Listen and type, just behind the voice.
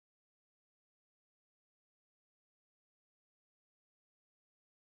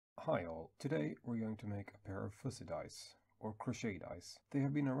Hi all, today we're going to make a pair of fuzzy dice, or crochet dice. They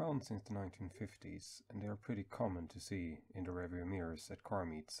have been around since the 1950s and they are pretty common to see in the rearview mirrors at car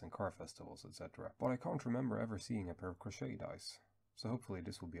meets and car festivals, etc. But I can't remember ever seeing a pair of crochet dice, so hopefully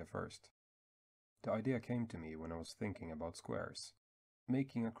this will be a first. The idea came to me when I was thinking about squares.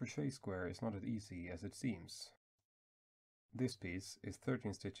 Making a crochet square is not as easy as it seems. This piece is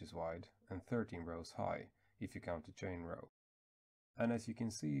 13 stitches wide and 13 rows high, if you count the chain row. And as you can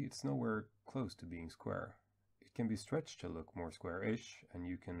see, it's nowhere close to being square. It can be stretched to look more square-ish, and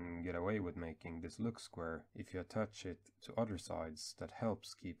you can get away with making this look square if you attach it to other sides that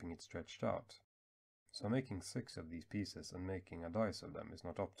helps keeping it stretched out. So making 6 of these pieces and making a dice of them is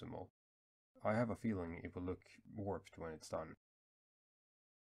not optimal. I have a feeling it will look warped when it's done.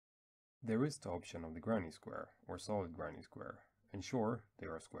 There is the option of the granny square, or solid granny square, and sure, they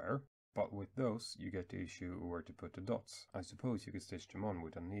are square, but with those you get the issue where to put the dots. I suppose you could stitch them on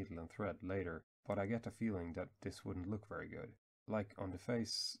with a needle and thread later, but I get a feeling that this wouldn't look very good. Like on the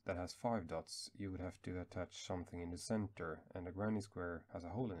face that has 5 dots, you would have to attach something in the center, and the granny square has a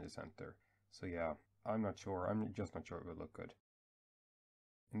hole in the center. So yeah, I'm just not sure it will look good.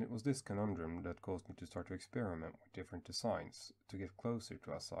 And it was this conundrum that caused me to start to experiment with different designs to get closer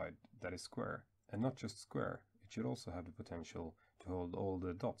to a side that is square. And not just square, it should also have the potential to hold all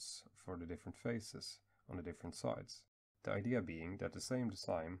the dots for the different faces on the different sides. The idea being that the same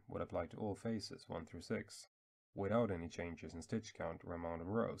design would apply to all faces 1 through 6, without any changes in stitch count or amount of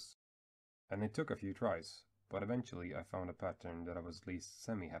rows. And it took a few tries, but eventually I found a pattern that I was at least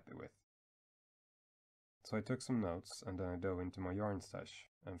semi-happy with. So I took some notes and then I dove into my yarn stash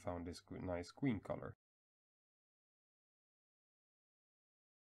and found this nice green color.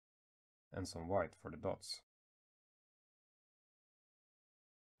 And some white for the dots.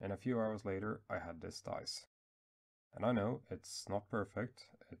 And a few hours later I had this dice. And I know, it's not perfect,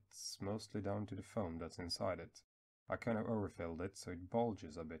 it's mostly down to the foam that's inside it. I kind of overfilled it so it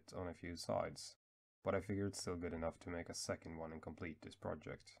bulges a bit on a few sides, but I figure it's still good enough to make a second one and complete this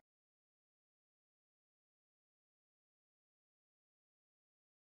project.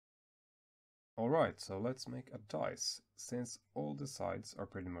 Alright, so let's make a dice. Since all the sides are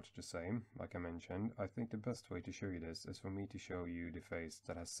pretty much the same, like I mentioned, I think the best way to show you this is for me to show you the face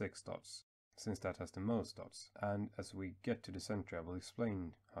that has 6 dots, since that has the most dots. And as we get to the center, I will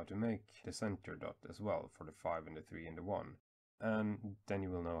explain how to make the center dot as well for the 5 and the 3 and the 1. And then you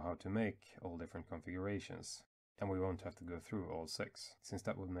will know how to make all different configurations. And we won't have to go through all 6, since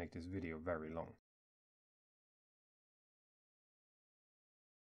that would make this video very long.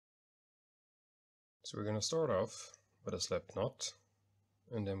 So we're going to start off with a slip knot,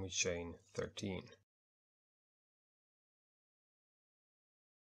 and then we chain 13.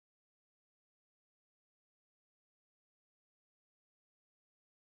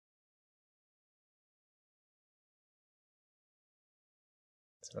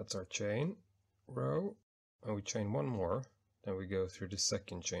 So that's our chain row, and we chain one more, then we go through the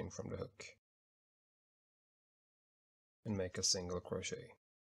second chain from the hook and make a single crochet.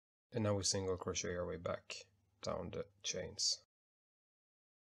 And now we single crochet our way back down the chains.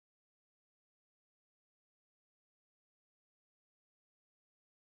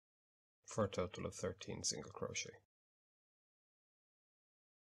 For a total of 13 single crochet.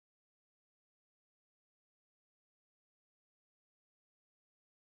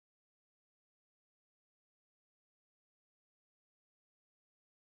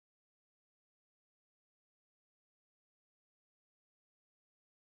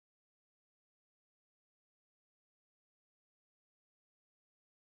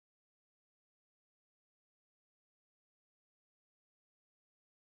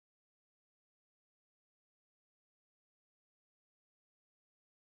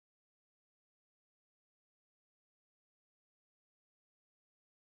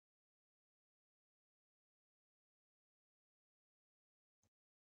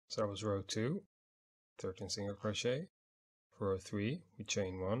 So that was row 2, 13 single crochet. For row 3, we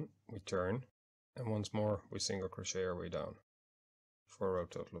chain 1, we turn, and once more we single crochet our way down, for a row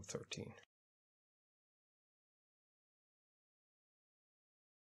total of 13.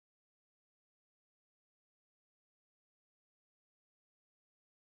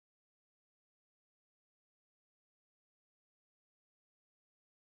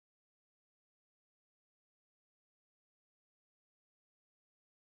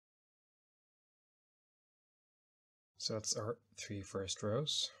 So that's our 3 first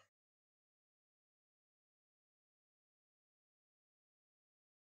rows.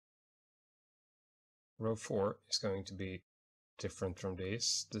 Row 4 is going to be different from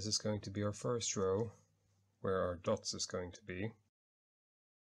these. This is going to be our first row, where our dots is going to be.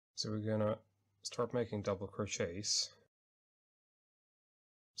 So we're gonna start making double crochets.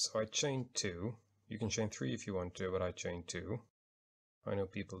 So I chain 2. You can chain 3 if you want to, but I chain 2. I know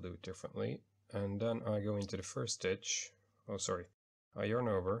people do it differently. And then I go into the first stitch. Oh, sorry. I yarn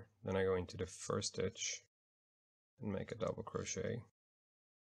over, then I go into the first stitch and make a double crochet.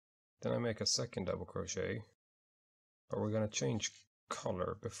 Then I make a second double crochet. But we're gonna change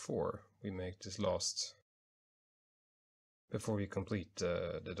color before we make this last, before we complete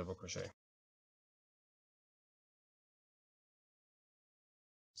the double crochet.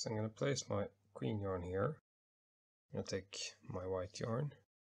 So I'm going to place my green yarn here. I'm going to take my white yarn,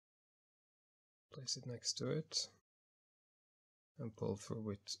 place it next to it, and pull through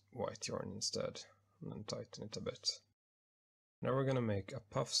with white yarn instead, and then tighten it a bit. Now we're going to make a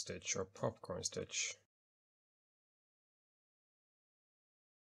puff stitch or popcorn stitch.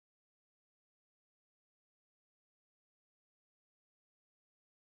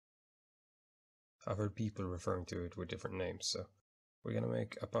 I've heard people referring to it with different names, so we're going to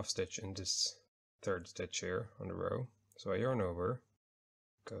make a puff stitch in this third stitch here on the row. So I yarn over,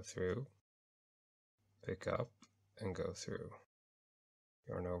 go through, pick up, and go through.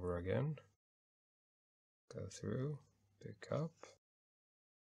 Yarn over again, go through, pick up,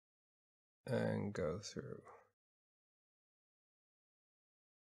 and go through.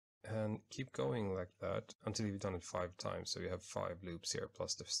 And keep going like that until you've done it 5 times. So you have 5 loops here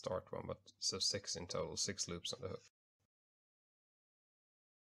plus the start one, but so 6 in total, 6 loops on the hook.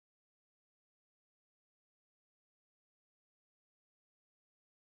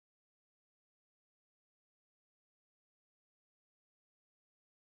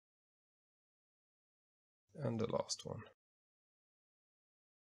 And the last one.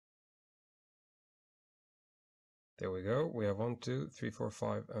 There we go. We have 1, 2, 3, 4,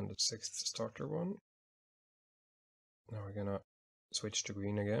 5, and the 6th starter one. Now we're gonna switch to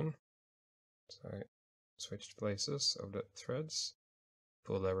green again. So I switched places of the threads.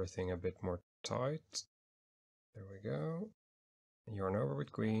 Pull everything a bit more tight. There we go. Yarn over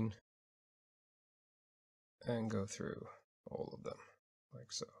with green. And go through all of them,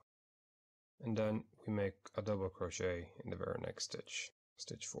 like so. And then we make a double crochet in the very next stitch,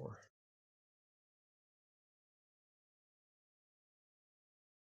 stitch 4.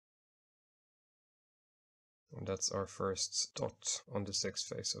 And that's our first dot on the 6th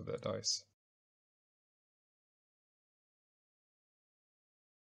face of the dice.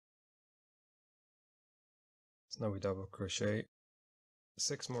 So now we double crochet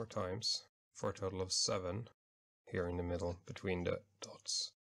 6 more times for a total of 7 here in the middle between the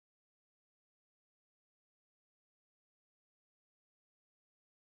dots.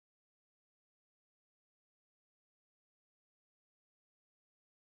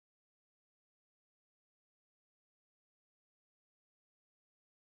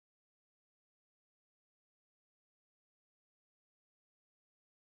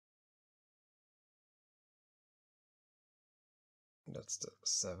 That's the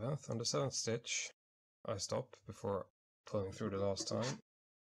 7th. On the 7th stitch, I stop before pulling through the last time.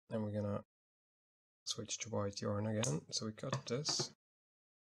 And we're gonna switch to white yarn again. So we cut this.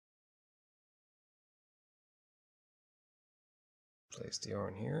 Place the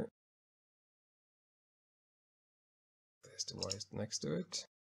yarn here. Place the white next to it.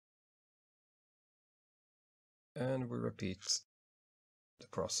 And we repeat the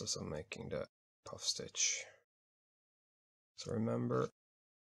process of making the puff stitch. So remember,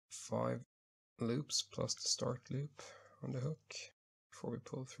 5 loops plus the start loop on the hook before we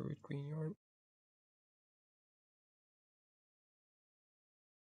pull through with green yarn.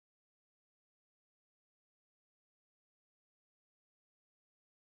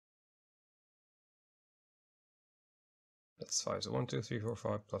 That's 5. So 1, 2, 3, 4,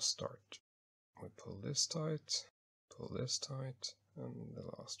 5 plus start. We pull this tight, and the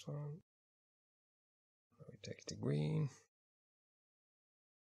last one. Now we take the green.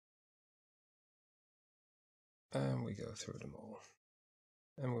 And we go through them all.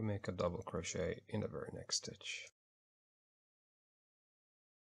 And we make a double crochet in the very next stitch.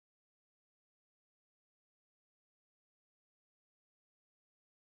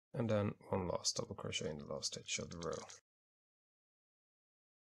 And then one last double crochet in the last stitch of the row.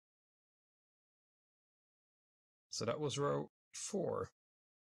 So that was row 4.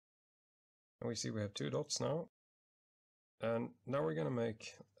 And we see we have 2 dots now. And now we're going to make,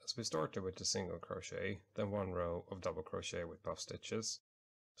 as we started with the single crochet, then 1 row of double crochet with puff stitches.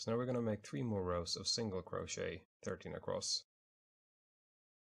 So now we're going to make 3 more rows of single crochet, 13 across,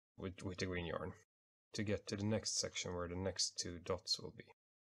 with the green yarn, to get to the next section where the next 2 dots will be.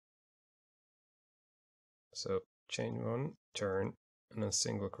 So chain 1, turn, and then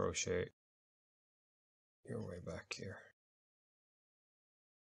single crochet your way back here.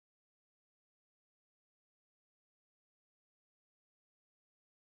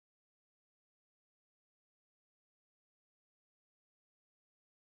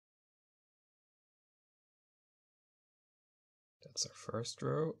 That's our first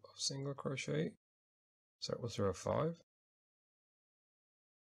row of single crochet. So that was row 5.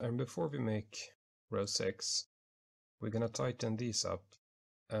 And before we make row 6, we're going to tighten these up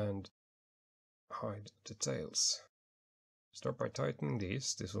and hide the tails. Start by tightening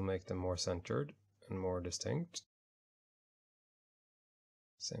these. This will make them more centered and more distinct.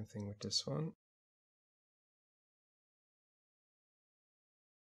 Same thing with this one.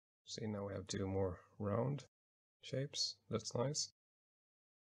 See, now we have 2 more round shapes. That's nice.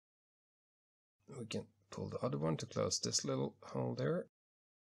 We can pull the other one to close this little hole there.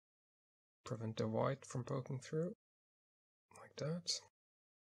 Prevent the white from poking through. Like that.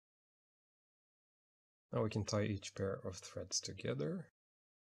 Now we can tie each pair of threads together.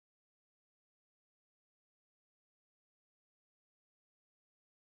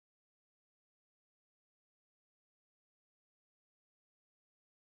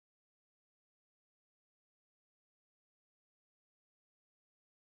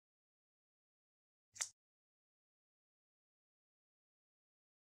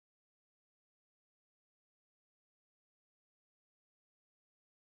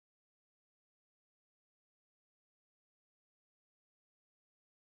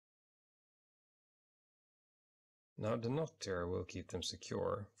 Now the knot here will keep them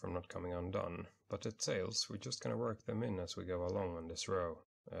secure from not coming undone, but the tails, we're just going to work them in as we go along on this row,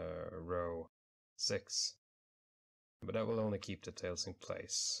 row 6. But that will only keep the tails in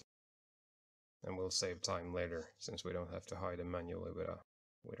place. And we'll save time later, since we don't have to hide them manually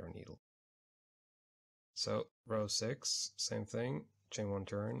with our needle. So row 6, same thing, chain 1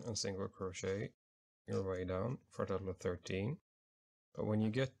 turn and single crochet your way down for a total of 13. But when you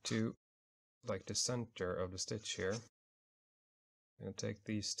get to like the center of the stitch here, I'm going to take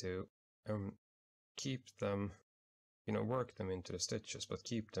these two and keep them, work them into the stitches, but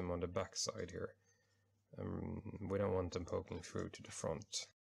keep them on the back side here. We don't want them poking through to the front.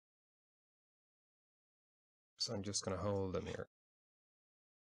 So I'm just going to hold them here.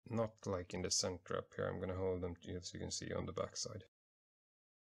 Not like in the center up here, I'm going to hold them, as you can see, on the back side.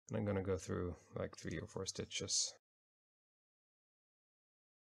 And I'm going to go through like 3 or 4 stitches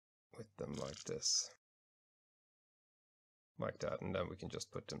with them like this. Like that, and then we can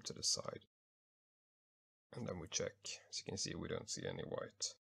just put them to the side. And then we check. As you can see, we don't see any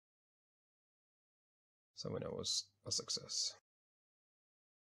white. So we know it was a success.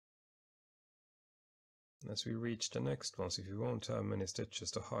 And as we reach the next ones, if you won't have many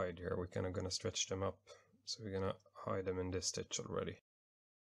stitches to hide here, we're kind of going to stretch them up. So we're going to hide them in this stitch already.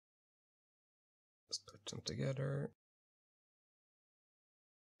 Just put them together.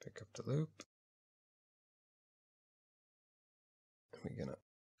 Pick up the loop. And we're going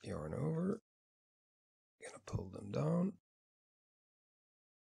to yarn over. We're going to pull them down.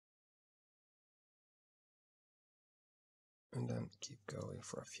 And then keep going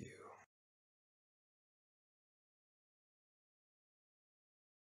for a few.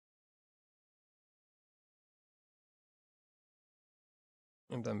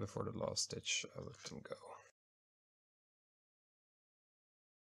 And then before the last stitch, I let them go.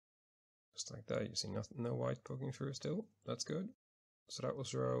 Just like that, you see no white poking through still. That's good. So that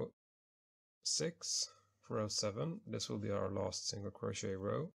was row 6. For row 7, this will be our last single crochet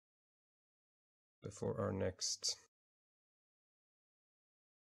row before our next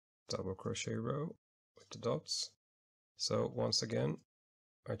double crochet row with the dots. So once again,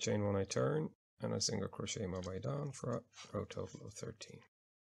 I chain 1, I turn, and I single crochet my way down for a row total of 13.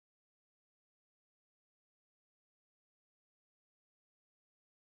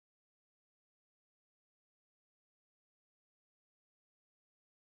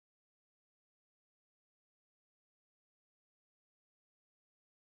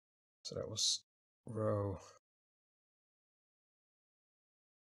 So that was row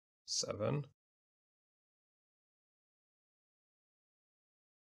 7.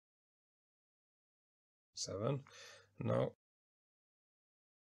 Now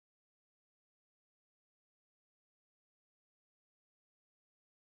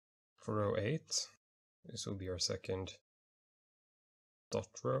for row 8, this will be our second dot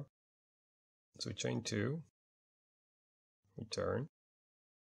row. So we chain 2, we turn,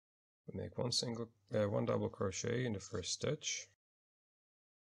 we make one double crochet in the first stitch.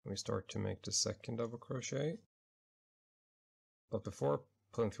 We start to make the second double crochet. But before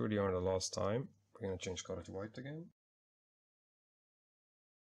pulling through the yarn the last time, we're going to change color to white again.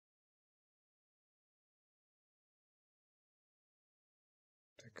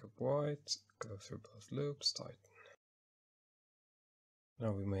 pick up white, go through both loops, tighten.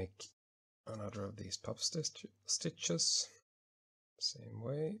 Now we make another of these puff stitches. Same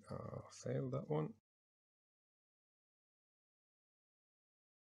way, failed that one.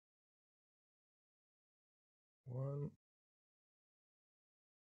 One.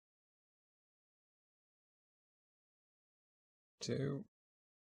 Two.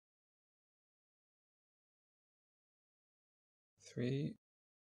 Three.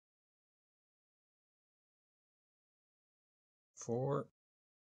 4.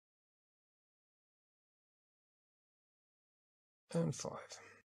 And 5.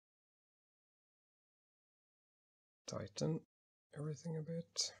 Tighten everything a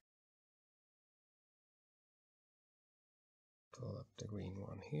bit. Pull up the green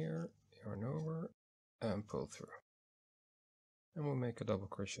one here, yarn over, and pull through. And we'll make a double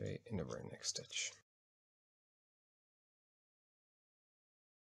crochet in the very next stitch.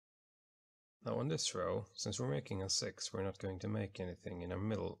 Now on this row, since we're making a 6, we're not going to make anything in the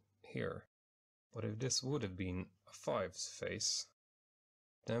middle here. But if this would have been a 5's face,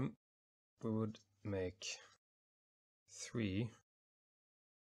 then we would make 3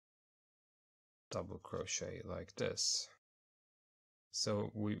 double crochet like this.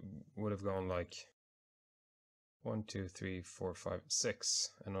 So we would have gone like 1, 2, 3, 4, 5, 6,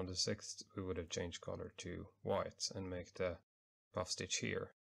 and on the 6th we would have changed color to white and make the puff stitch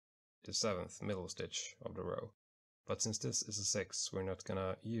here, the 7th middle stitch of the row. But since this is a 6, we're not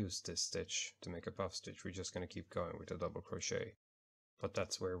gonna use this stitch to make a puff stitch, we're just gonna keep going with a double crochet. But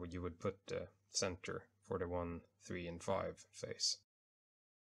that's where you would put the center for the 1, 3, and 5 face,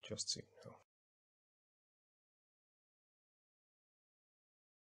 just so you know.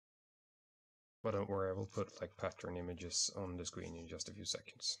 But don't worry, I will put like pattern images on the screen in just a few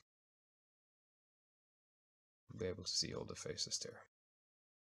seconds. You'll be able to see all the faces there.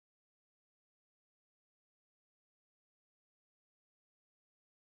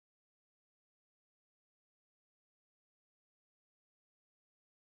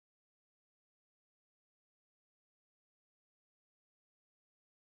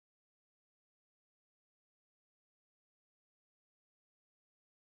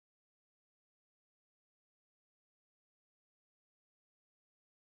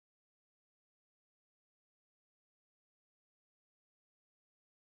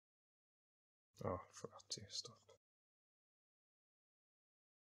 Oh, I forgot to stop.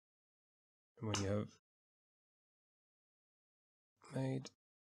 And when you have made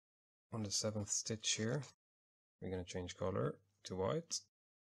on the 7th stitch here, we're going to change color to white.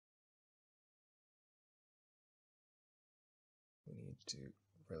 We need to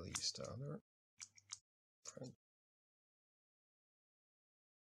release the other thread.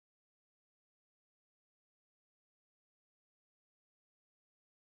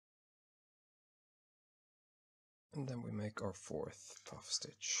 And then we make our 4th puff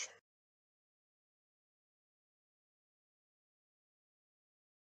stitch.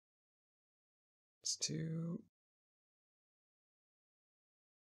 It's 2,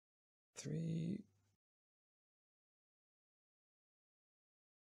 3,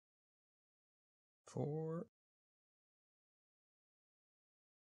 4,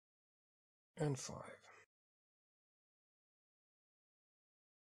 and 5.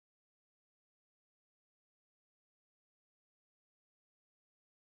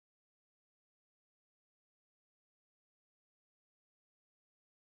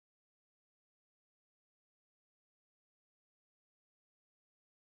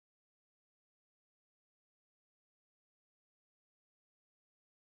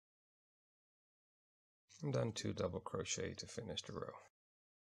 And then 2 double crochet to finish the row.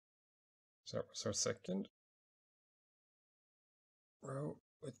 So that was our 2nd row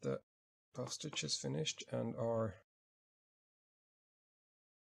with the puff stitches finished, and our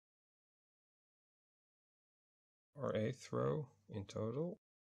our 8th row in total.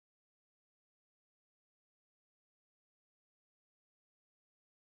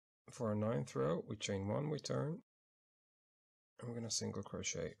 For our 9th row, we chain 1, we turn, and we're going to single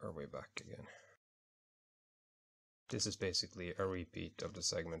crochet our way back again. This is basically a repeat of the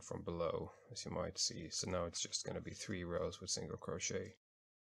segment from below, as you might see. So now it's just going to be 3 rows with single crochet.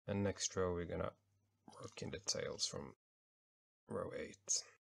 And next row we're going to work in the tails from row 8.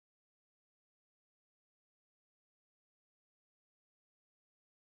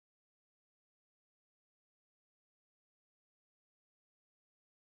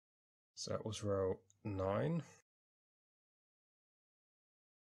 So that was row 9.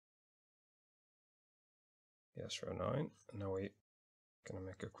 Yes, row 9. Now we're going to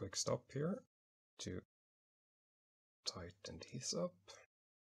make a quick stop here to tighten these up.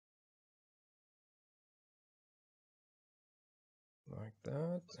 like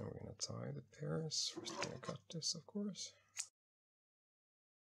that, and we're going to tie the pairs. First we're going to cut this, of course.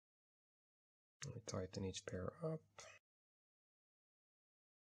 And we tighten each pair up.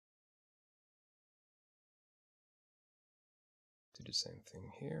 Do the same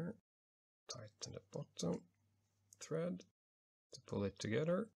thing here. Tighten the bottom thread to pull it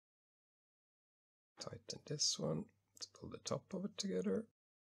together. Tighten this one to pull the top of it together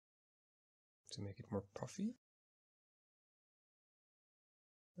to make it more puffy.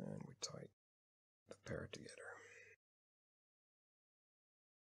 And we tie the pair together.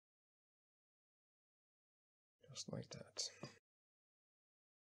 Just like that.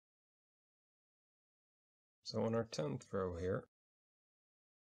 So on our 10th row here,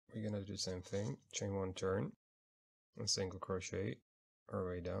 we're going to do the same thing. Chain 1 turn and single crochet our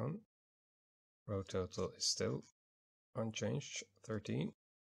way down. Row total is still unchanged, 13.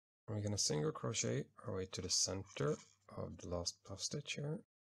 We're going to single crochet our way to the center of the last puff stitch here.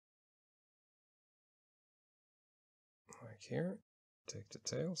 Like here. Take the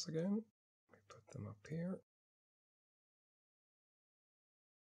tails again. We put them up here.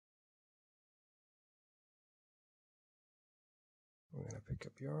 We're going to pick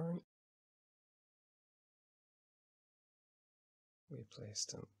up yarn. We place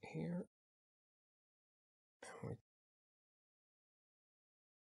them here. And we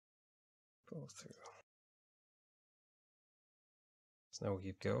pull through. So now we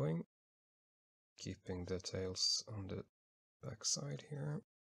keep going, keeping the tails on the back side here.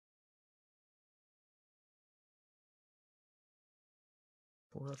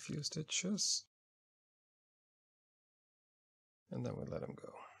 For a few stitches. And then we let them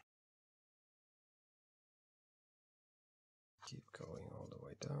go. Keep going all the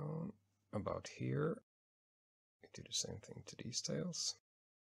way down. About here, we do the same thing to these tails.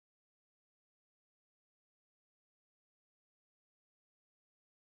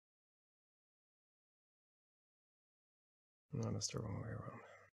 No, that's the wrong way around.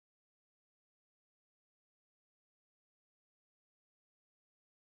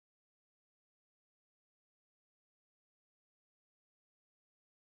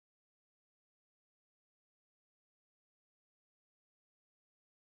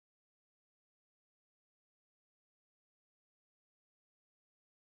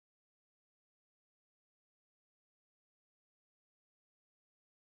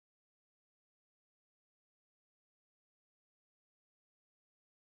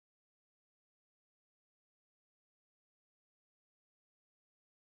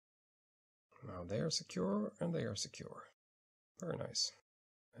 Now they are secure and they are secure. Very nice.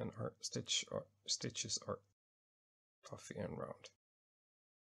 And our stitches are puffy and round.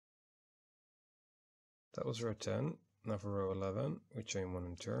 That was row 10. Now for row 11, we chain 1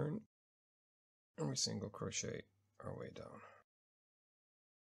 and turn, and we single crochet our way down.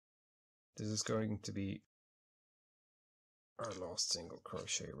 This is going to be our last single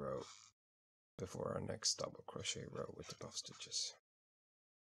crochet row before our next double crochet row with the puff stitches.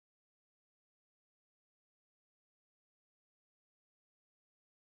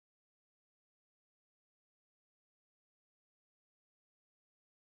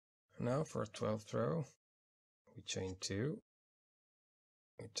 Now for our 12th row, we chain 2,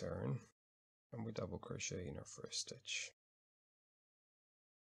 we turn, and we double crochet in our first stitch.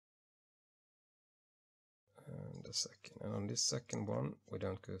 And the second. And on this second one, we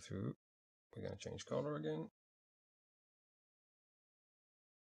don't go through. We're going to change color again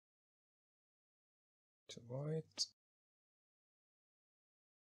to white.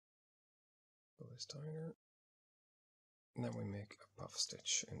 Pull this tighter. And then we make a puff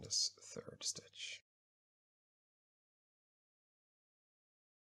stitch in this third stitch.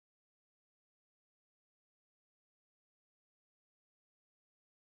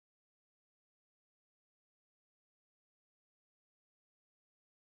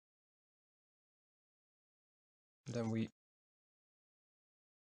 Then we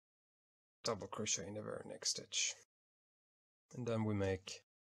double crochet in the very next stitch. And then we make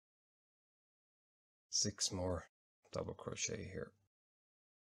 6 more double crochet here.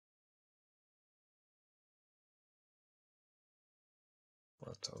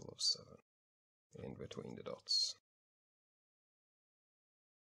 For a total of 7 in between the dots.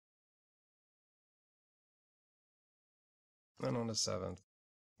 And on the 7th,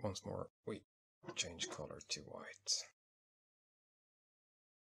 once more, we change color to white.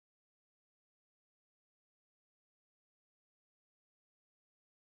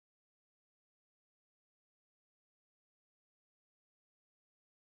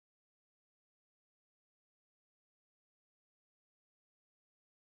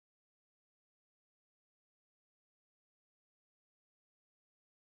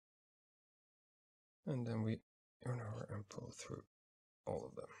 And then we yarn over and pull through all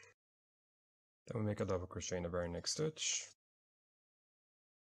of them. Then we make a double crochet in the very next stitch.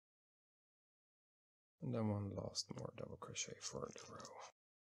 And then one last more double crochet for the row.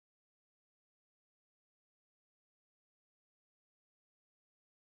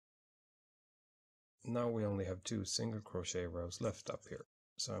 Now we only have 2 single crochet rows left up here.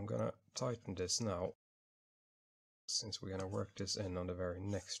 So I'm gonna tighten this now, since we're gonna work this in on the very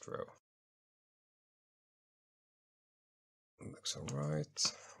next row. Looks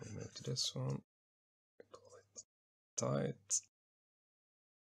alright. We move to this one. We pull it tight.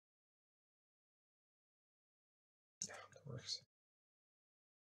 Yeah, that works.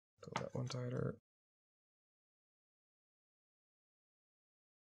 Pull that one tighter.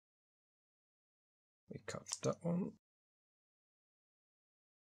 We cut that one.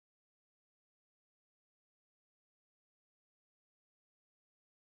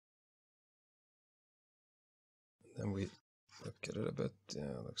 Then we look at it a bit.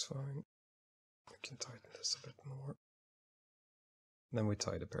 Yeah, looks fine. We can tighten this a bit more. Then we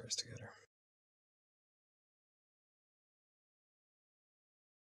tie the pairs together.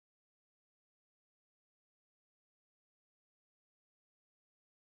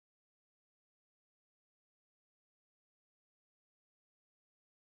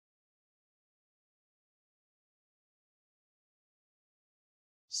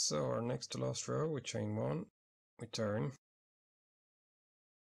 So our next to last row, we chain 1, we turn,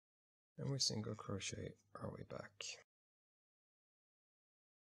 and we single crochet our way back.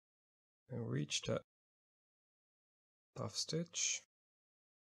 And reach the puff stitch.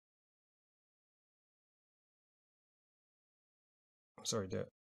 Sorry,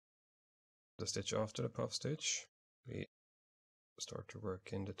 the stitch after the puff stitch. We start to work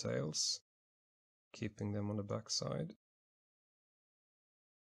in the tails, keeping them on the back side.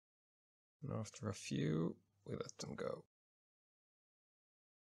 And after a few, we let them go.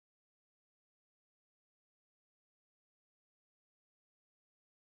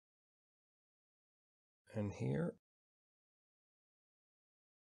 And here,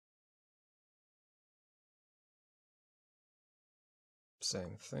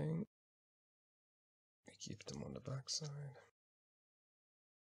 same thing. We keep them on the back side.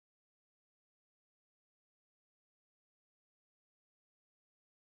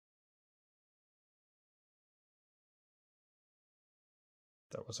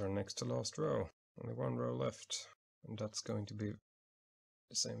 That was our next to last row. Only 1 row left. And that's going to be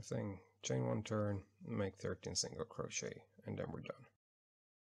the same thing. Chain 1 turn, make 13 single crochet, and then we're done.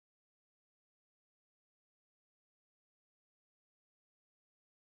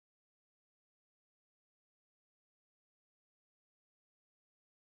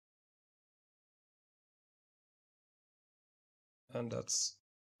 And that's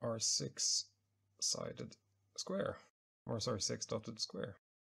our 6-sided square. Or sorry, 6-dotted square.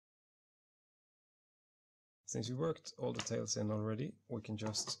 Since we worked all the tails in already, we can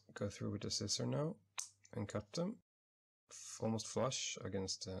just go through with the scissor now and cut them almost flush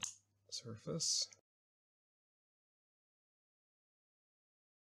against the surface.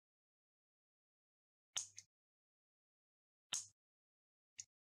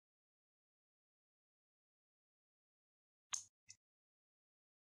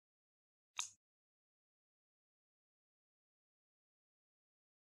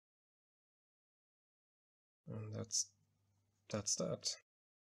 And that's that.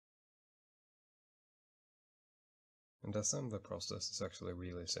 And the assembly process is actually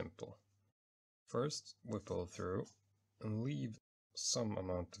really simple. First, we pull through and leave some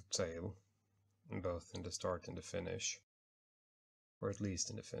amount of tail, both in the start and the finish, or at least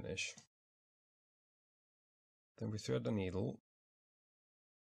in the finish. Then we thread the needle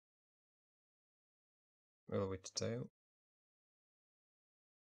with the tail.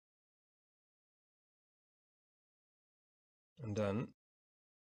 And then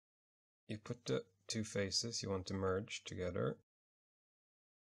you put the 2 faces you want to merge together.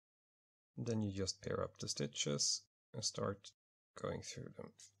 And then you just pair up the stitches and start going through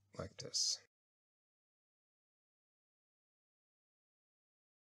them like this.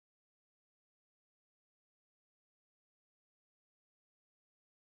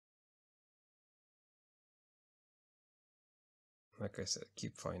 Like I said,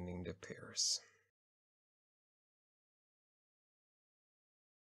 keep finding the pairs.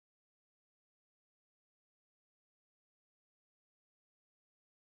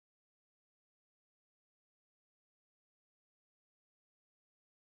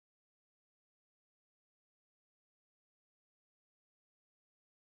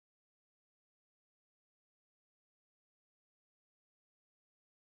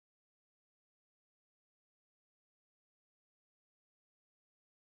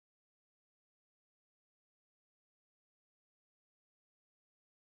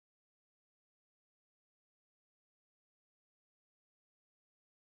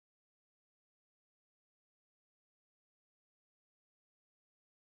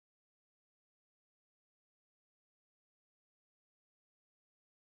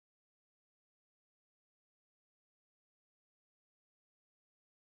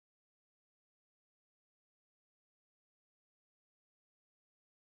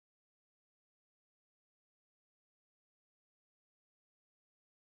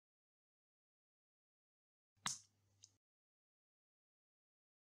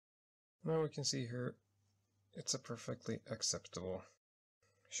 Now we can see here it's a perfectly acceptable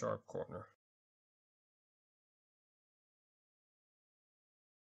sharp corner.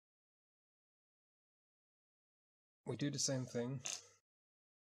 We do the same thing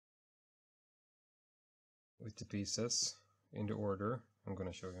with the pieces in the order I'm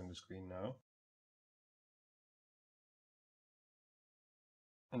going to show you on the screen now.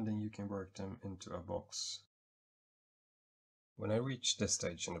 And then you can work them into a box. When I reach this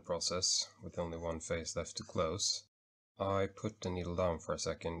stage in the process, with only one face left to close, I put the needle down for a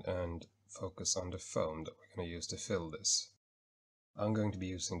second and focus on the foam that we're going to use to fill this. I'm going to be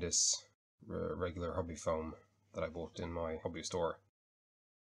using this regular hobby foam that I bought in my hobby store.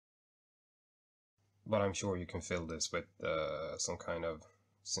 But I'm sure you can fill this with some kind of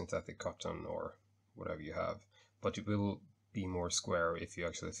synthetic cotton or whatever you have. But it will be more square if you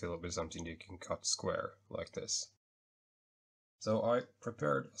actually fill it with something you can cut square, like this. So I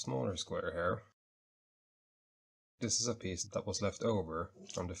prepared a smaller square here. This is a piece that was left over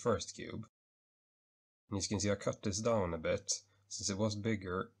from the first cube. And as you can see, I cut this down a bit, since it was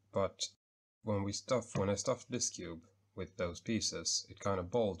bigger, but when I stuffed this cube with those pieces, it kind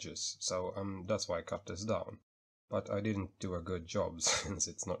of bulges, so that's why I cut this down. But I didn't do a good job since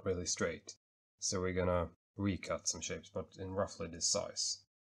it's not really straight. So we're gonna recut some shapes, but in roughly this size.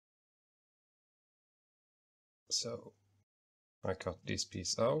 So I cut this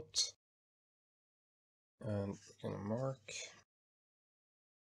piece out, and we're gonna mark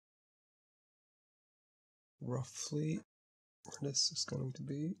roughly where this is going to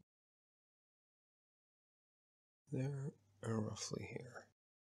be. There, and roughly here.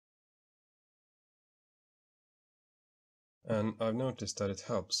 And I've noticed that it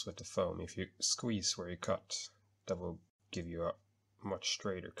helps with the foam. If you squeeze where you cut, that will give you a much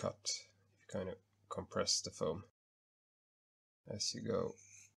straighter cut. If you kind of compress the foam as you go.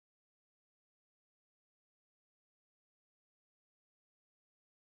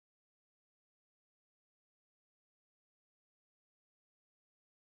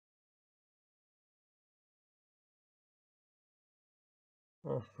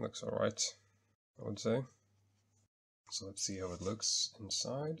 Oh, looks alright, I would say. So let's see how it looks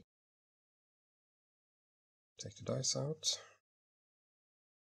inside. Take the dice out.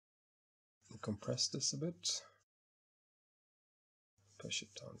 And compress this a bit. Push it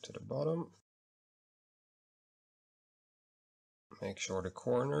down to the bottom. Make sure the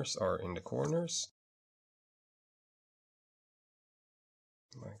corners are in the corners.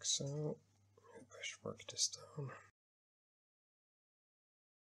 Like so. Push work this down.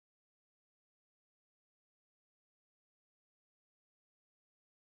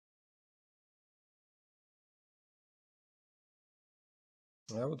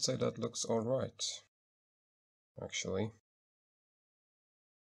 I would say that looks alright, actually.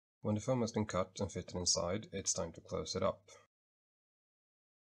 When the foam has been cut and fitted inside, it's time to close it up.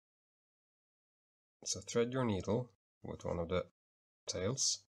 So thread your needle with one of the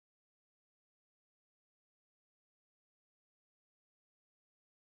tails.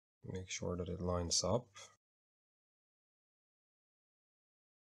 Make sure that it lines up.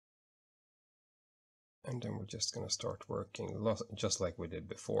 And then we're just going to start working just like we did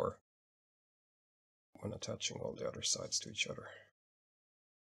before, when attaching all the other sides to each other.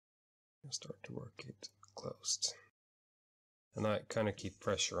 And start to work it closed. And I kind of keep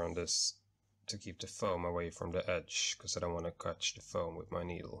pressure on this to keep the foam away from the edge, because I don't want to catch the foam with my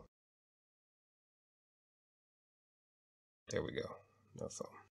needle. There we go, no foam.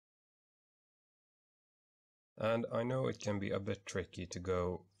 And I know it can be a bit tricky to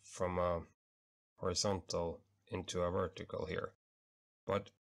go from a horizontal into a vertical here, but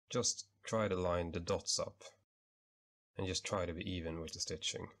just try to line the dots up and just try to be even with the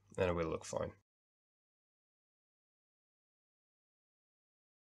stitching, and it will look fine.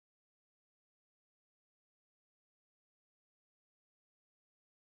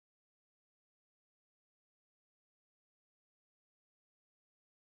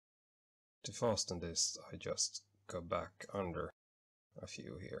 To fasten this, I just go back under a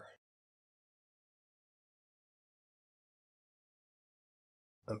few here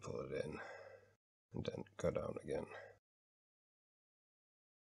and pull it in, and then go down again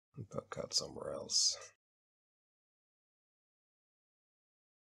and poke out somewhere else.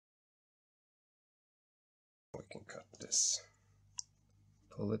 We can cut this,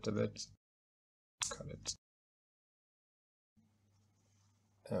 pull it a bit, cut it,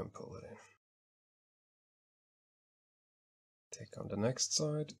 and pull it in. Take on the next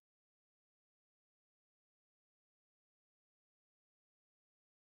side.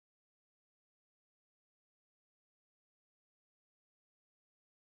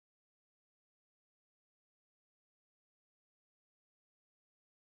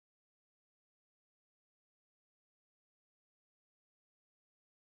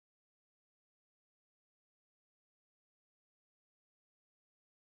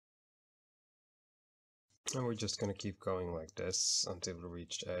 And we're just going to keep going like this until we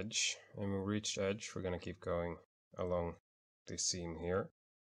reach edge. And when we reach edge, we're going to keep going along this seam here.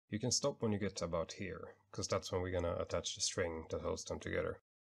 You can stop when you get to about here, because that's when we're going to attach the string that holds them together.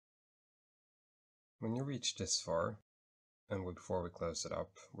 When you reach this far, and before we close it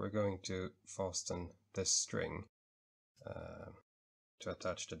up, we're going to fasten this string to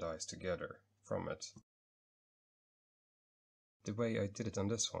attach the dies together from it. The way I did it on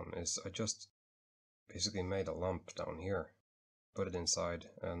this one is I just basically made a lump down here, put it inside,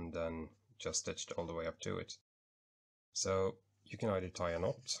 and then just stitched all the way up to it. So you can either tie a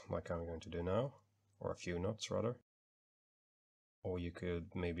knot, like I'm going to do now, or a few knots rather, or you could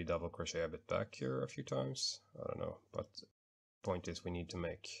maybe double crochet a bit back here a few times, I don't know, but the point is we need to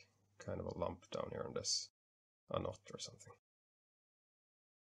make kind of a lump down here on this, a knot or something.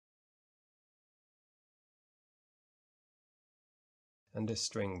 And this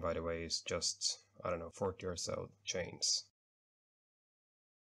string, by the way, is just, I don't know, 40 or so chains.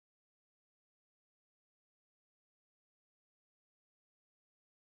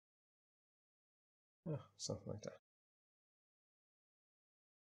 Yeah, something like that.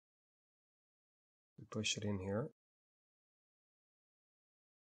 We push it in here,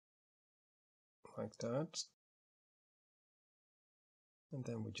 like that. And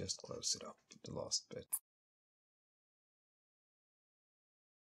then we just close it up, the last bit.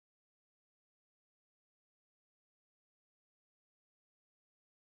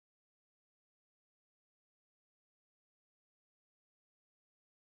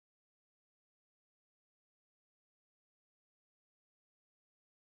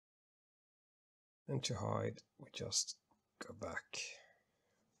 And to hide, we just go back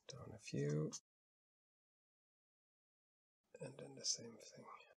down a few, and then the same thing.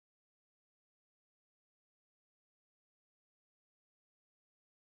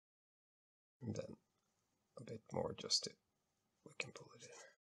 And then a bit more just to, we can pull it in.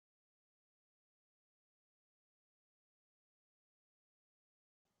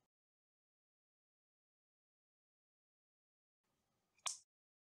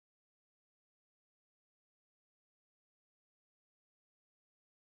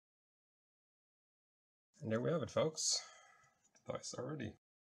 And there we have it, folks. The dice are ready.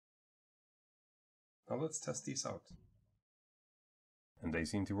 Now let's test these out. And they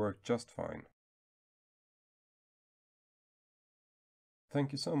seem to work just fine.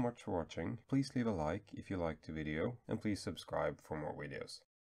 Thank you so much for watching. Please leave a like if you liked the video, and please subscribe for more videos.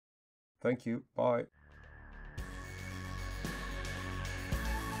 Thank you, bye!